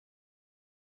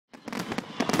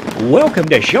Welcome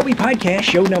to Shelby Podcast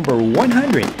Show number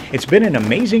 100. It's been an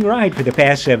amazing ride for the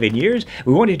past 7 years.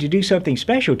 We wanted to do something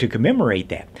special to commemorate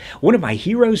that. One of my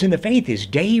heroes in the faith is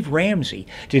Dave Ramsey.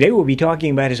 Today we'll be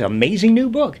talking about his amazing new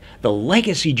book, The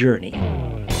Legacy Journey.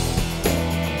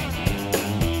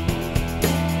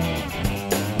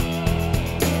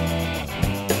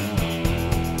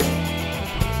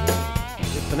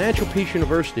 If Financial Peace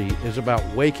University is about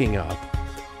waking up,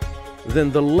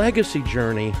 then the legacy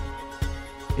journey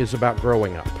is about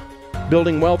growing up.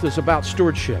 Building wealth is about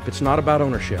stewardship. It's not about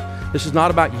ownership. This is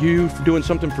not about you doing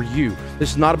something for you.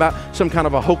 This is not about some kind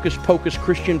of a hocus pocus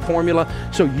Christian formula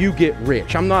so you get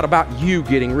rich. I'm not about you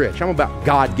getting rich. I'm about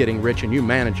God getting rich and you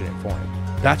managing it for Him.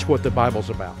 That's what the Bible's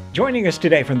about. Joining us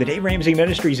today from the Dave Ramsey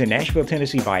Ministries in Nashville,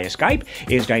 Tennessee via Skype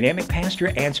is dynamic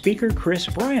pastor and speaker Chris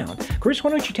Brown. Chris,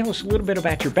 why don't you tell us a little bit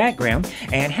about your background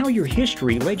and how your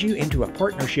history led you into a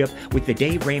partnership with the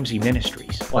Dave Ramsey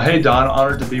Ministries? Well, hey, Don,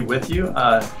 honored to be with you.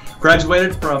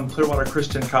 Graduated from Clearwater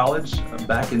Christian College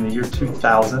back in the year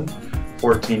 2000,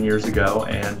 14 years ago.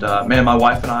 And man, my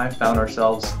wife and I found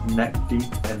ourselves neck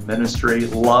deep in ministry,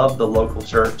 love the local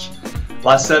church.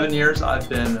 Last 7 years, I've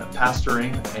been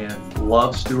pastoring and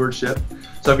love stewardship.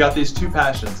 So I've got these two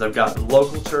passions. I've got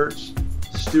local church,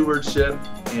 stewardship,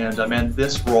 and man,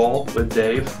 this role with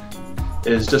Dave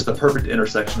is just the perfect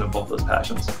intersection of both those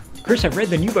passions. Chris, I've read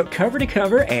the new book cover to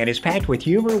cover, and it's packed with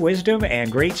humor, wisdom,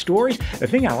 and great stories. The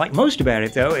thing I like most about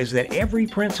it, though, is that every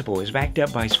principle is backed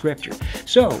up by Scripture.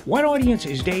 So, what audience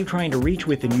is Dave trying to reach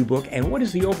with the new book, and what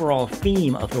is the overall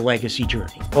theme of the legacy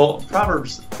journey? Well,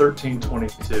 Proverbs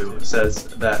 13:22 says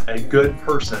that a good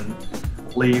person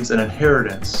leaves an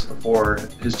inheritance for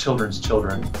his children's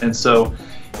children. And so,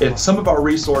 if some of our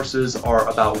resources are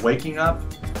about waking up,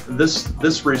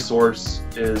 this resource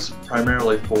is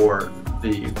primarily for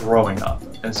the growing up.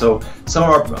 And so some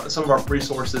of our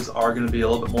resources are going to be a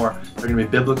little bit more, they're going to be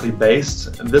biblically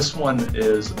based. And this one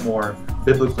is more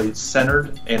biblically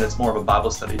centered, and it's more of a Bible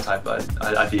study type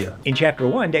idea. In chapter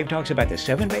 1, Dave talks about the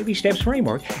 7 baby steps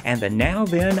framework and the now,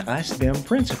 then, us, them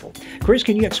principle. Chris,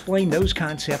 can you explain those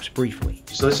concepts briefly?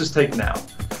 So let's just take now.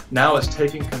 Now is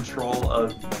taking control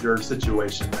of your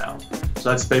situation now. So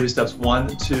that's baby steps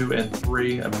 1, 2, and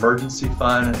 3, emergency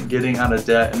fund, getting out of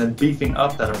debt, and then beefing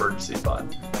up that emergency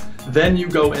fund. Then you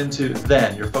go into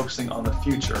you're focusing on the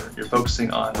future. You're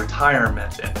focusing on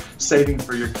retirement and saving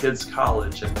for your kids'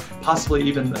 college and possibly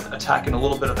even attacking a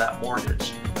little bit of that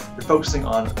mortgage. You're focusing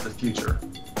on the future.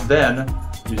 Then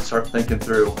you start thinking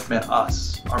through, man, are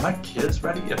my kids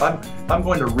ready? If I'm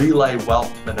going to relay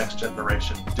wealth to the next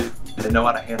generation, do they know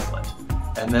how to handle it?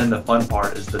 And then the fun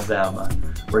part is the them,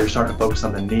 where you're starting to focus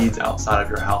on the needs outside of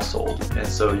your household. And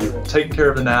so you've taken care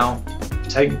of the now, you've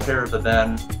taken care of the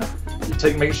then,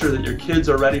 make sure that your kids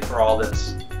are ready for all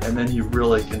this, and then you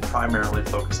really can primarily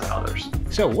focus on others.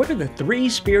 So what are the 3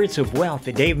 spirits of wealth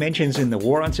that Dave mentions in the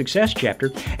War on Success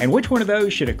chapter, and which one of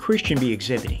those should a Christian be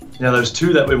exhibiting? There's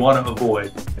 2 that we want to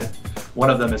avoid. One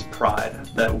of them is pride,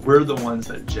 that we're the ones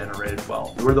that generated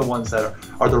wealth. We're the ones that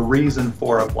are the reason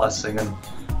for a blessing. And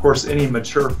of course, any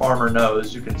mature farmer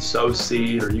knows you can sow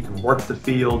seed or you can work the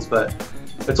fields, but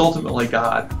it's ultimately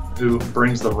God who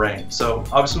brings the rain. So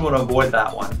obviously we want to avoid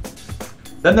that one.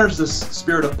 Then there's this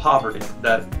spirit of poverty,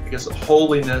 that I guess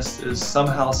holiness is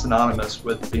somehow synonymous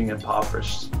with being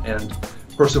impoverished. And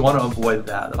of course we want to avoid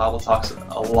that. The Bible talks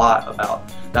a lot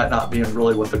about that not being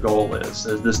really what the goal is.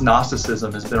 This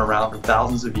Gnosticism has been around for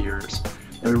thousands of years,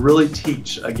 and we really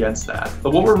teach against that.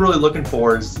 But what we're really looking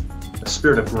for is a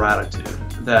spirit of gratitude,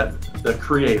 that the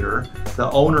Creator,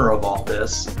 the owner of all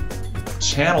this,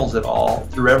 channels it all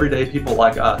through everyday people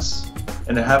like us,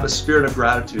 and to have a spirit of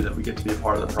gratitude that we get to be a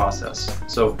part of the process.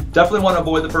 So definitely want to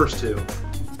avoid the first 2.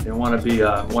 And want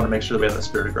to make sure that we have that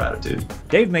spirit of gratitude.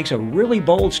 Dave makes a really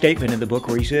bold statement in the book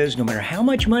where he says, no matter how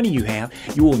much money you have,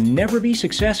 you will never be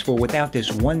successful without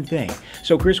this one thing.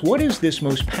 So Chris, what is this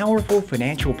most powerful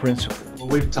financial principle? Well,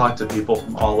 we've talked to people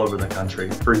from all over the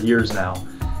country for years now,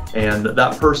 and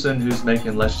that person who's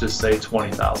making, let's just say,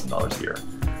 $20,000 a year,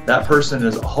 that person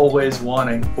is always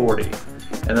wanting 40.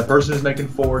 And the person who's making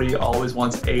 40 always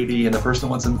wants 80, and the person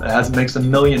who makes $1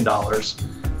 million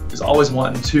is always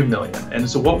wanting 2 million. And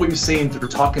so what we've seen through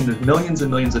talking to millions and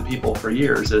millions of people for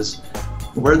years is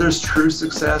where there's true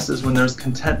success is when there's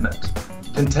contentment.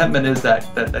 Contentment is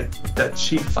that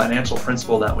chief financial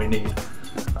principle that we need.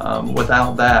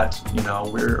 Without that,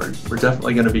 we're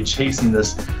definitely going to be chasing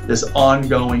this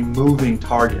ongoing moving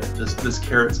target. This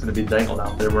carrot's going to be dangled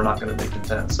out there. We're not going to be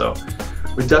content. So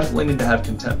we definitely need to have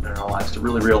contentment in our lives to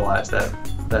really realize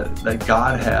that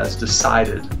God has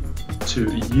decided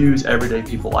to use everyday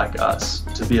people like us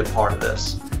to be a part of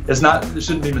this. it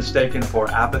shouldn't be mistaken for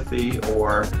apathy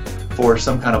or for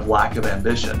some kind of lack of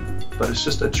ambition, but it's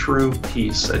just a true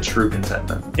peace, a true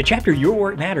contentment. The chapter Your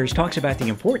Work Matters talks about the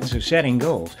importance of setting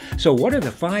goals. So what are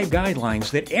the 5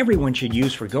 guidelines that everyone should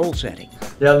use for goal setting?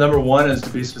 Yeah, number 1 is to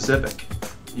be specific.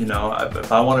 You know,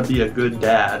 if I want to be a good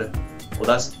dad,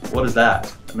 well, what is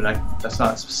that? I mean, that's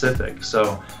not specific.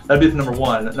 So that'd be the number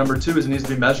 1. Number 2 is it needs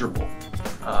to be measurable.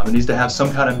 It needs to have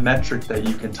some kind of metric that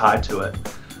you can tie to it.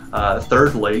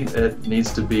 Thirdly, it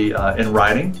needs to be in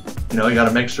writing. You know, you got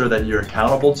to make sure that you're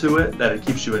accountable to it, that it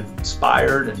keeps you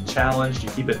inspired and challenged. You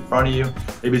keep it in front of you.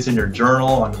 Maybe it's in your journal,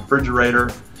 on the refrigerator.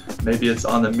 Maybe it's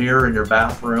on the mirror in your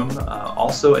bathroom.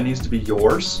 Also, it needs to be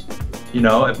yours. You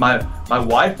know, if my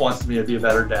wife wants me to be a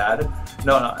better dad,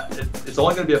 it's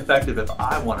only going to be effective if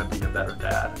I want to be a better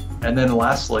dad. And then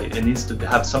lastly, it needs to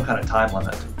have some kind of time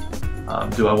limit.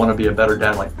 Do I want to be a better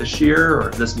dad like this year or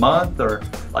this month or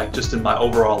like just in my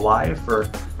overall life? So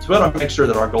we want to make sure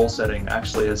that our goal setting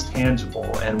actually is tangible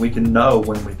and we can know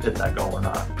when we've hit that goal or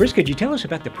not. Chris, could you tell us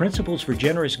about the principles for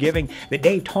generous giving that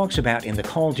Dave talks about in the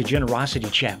Call to Generosity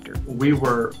chapter? We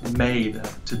were made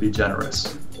to be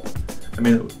generous. I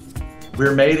mean,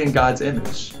 we're made in God's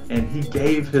image, and He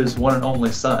gave His one and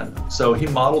only Son. So He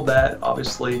modeled that,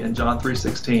 obviously, in John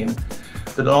 3:16.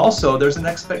 But also, there's an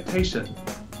expectation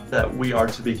that we are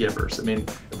to be givers. I mean,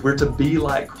 if we're to be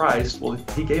like Christ, well,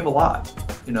 He gave a lot,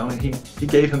 you know, and He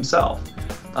gave Himself.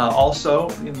 Also,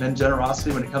 and then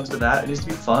generosity, when it comes to that, it needs to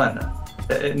be fun.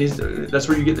 That's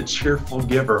where you get the cheerful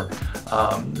giver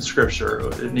scripture.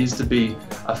 It needs to be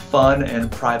a fun and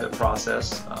private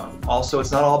process. Also,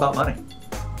 it's not all about money.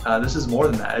 This is more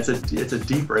than that.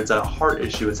 It's a heart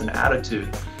issue. It's an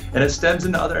attitude. And it stems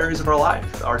into other areas of our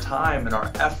life, our time and our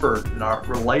effort and our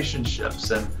relationships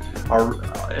and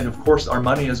of course our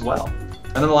money as well.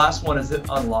 And then the last one is it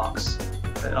unlocks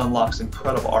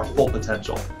our full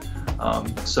potential.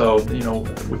 So, you know,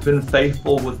 we've been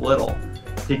faithful with little.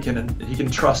 He can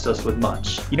trust us with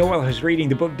much. You know, while I was reading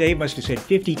the book, Dave must have said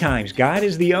 50 times, God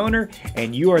is the owner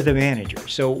and you are the manager.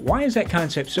 So why is that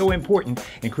concept so important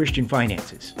in Christian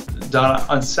finances? Don,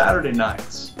 on Saturday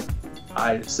nights,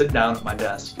 I sit down at my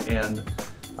desk and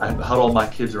I huddle my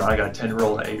kids around. I got a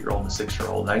 10-year-old, an 8-year-old, and a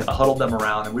 6-year-old. And I huddle them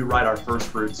around and we write our first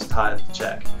fruits tithe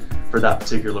check for that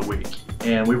particular week.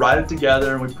 And we write it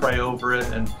together and we pray over it.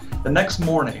 And the next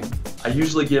morning, I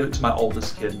usually give it to my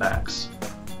oldest kid, Max.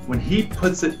 When he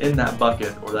puts it in that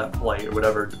bucket or that plate or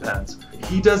whatever, it depends,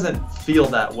 he doesn't feel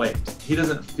that weight. He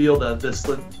doesn't feel this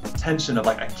tension of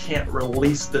like, I can't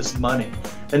release this money.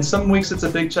 And some weeks it's a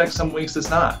big check, some weeks it's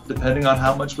not, depending on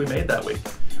how much we made that week.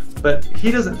 But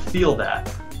he doesn't feel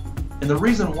that. And the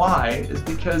reason why is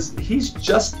because he's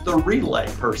just the relay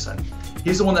person.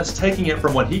 He's the one that's taking it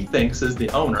from what he thinks is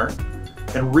the owner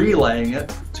and relaying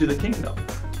it to the kingdom.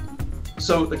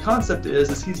 So the concept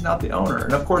is he's not the owner.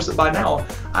 And of course, by now,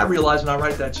 I realize when I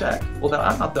write that check, well, that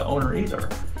I'm not the owner either.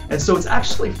 And so it's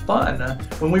actually fun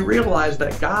when we realize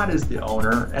that God is the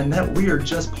owner and that we are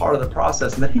just part of the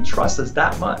process and that He trusts us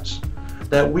that much,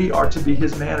 that we are to be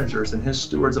His managers and His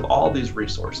stewards of all these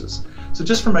resources. So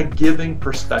just from a giving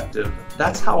perspective,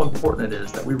 that's how important it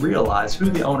is that we realize who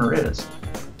the owner is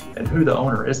and who the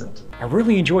owner isn't. I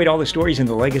really enjoyed all the stories in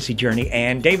the legacy journey,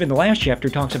 and Dave in the last chapter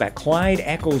talks about Clyde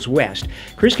Eccles West.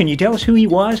 Chris, can you tell us who he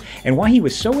was and why he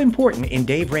was so important in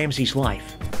Dave Ramsey's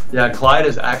life? Yeah, Clyde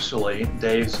is actually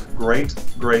Dave's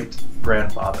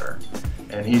great-great-grandfather,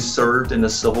 and he served in the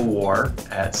Civil War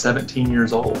at 17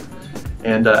 years old.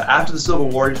 And after the Civil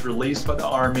War, he's released by the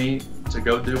Army to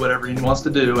go do whatever he wants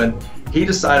to do, and he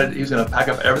decided he was going to pack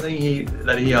up everything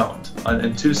that he owned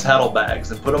in 2 saddlebags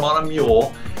and put them on a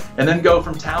mule and then go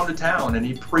from town to town, and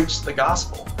he preached the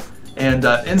gospel. And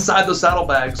inside those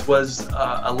saddlebags was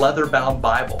a leather-bound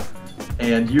Bible.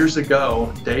 And years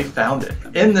ago, Dave found it.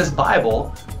 In this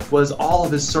Bible was all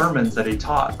of his sermons that he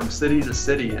taught from city to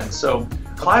city. And so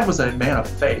Clyde was a man of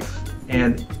faith,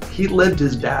 and he lived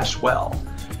his dash well.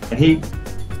 And he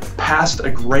passed a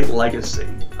great legacy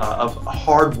of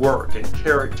hard work and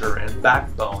character and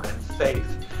backbone and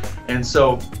faith. And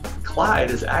so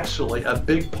Clyde is actually a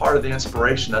big part of the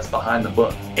inspiration that's behind the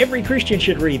book. Every Christian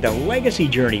should read The Legacy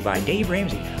Journey by Dave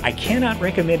Ramsey. I cannot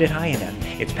recommend it high enough.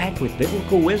 It's packed with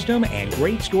biblical wisdom and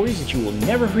great stories that you will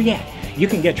never forget. You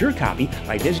can get your copy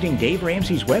by visiting Dave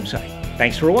Ramsey's website.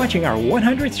 Thanks for watching our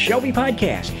 100th Shelby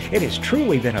podcast. It has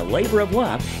truly been a labor of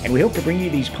love, and we hope to bring you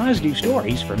these positive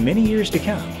stories for many years to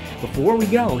come. Before we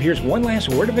go, here's one last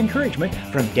word of encouragement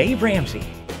from Dave Ramsey.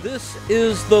 This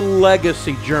is the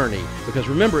legacy journey, because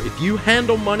remember, if you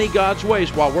handle money God's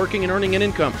ways while working and earning an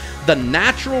income, the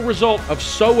natural result of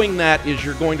sowing that is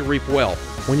you're going to reap wealth.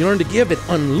 When you learn to give, it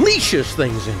unleashes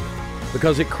things in you.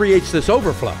 because it creates this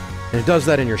overflow. And it does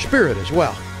that in your spirit as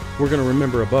well. We're going to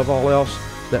remember above all else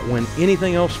that when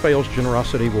anything else fails,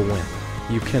 generosity will win.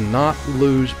 You cannot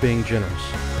lose being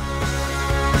generous.